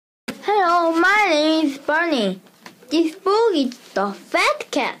Hello, my name is Barney. This book is The Fat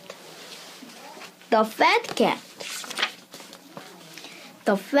Cat. The Fat Cat.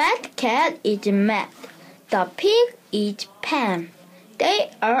 The fat cat is Matt. The pig is Pam. They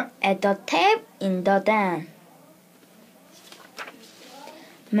are at the table in the den.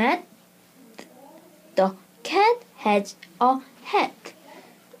 Matt, the cat, has a hat.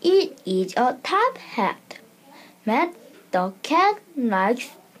 It is a top hat. Matt, the cat,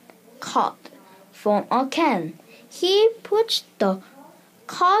 likes cod from a can. He puts the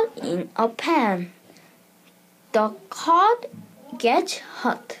cod in a pan. The cod gets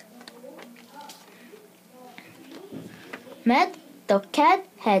hot. Matt, the cat,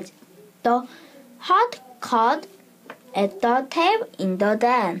 has the hot cod at the table in the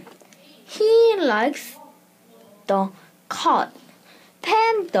den. He likes the cod.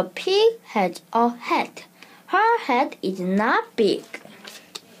 Pam, the pig, has a hat. Her hat is not big.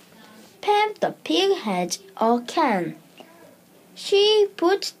 Pam, the pig, has a can. She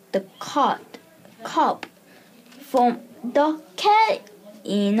puts the cup from the cat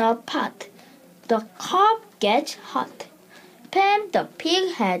in a pot. The cup gets hot. Pam, the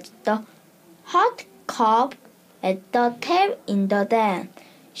pig, has the hot cup at the table in the den.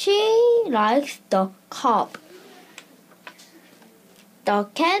 She likes the cup. The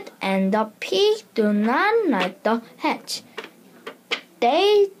cat and the pig do not like the hat.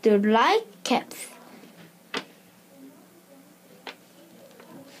 They do like caps.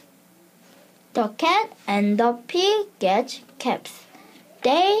 The cat and the pig get caps.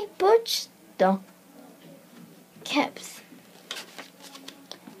 They put the caps.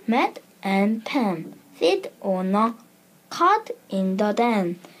 Matt and Pam sit on a cot in the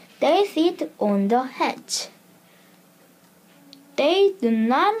den. They sit on the hatch. They do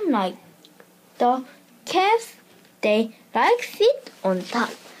not like the caps. They like sit on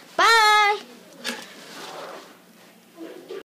top.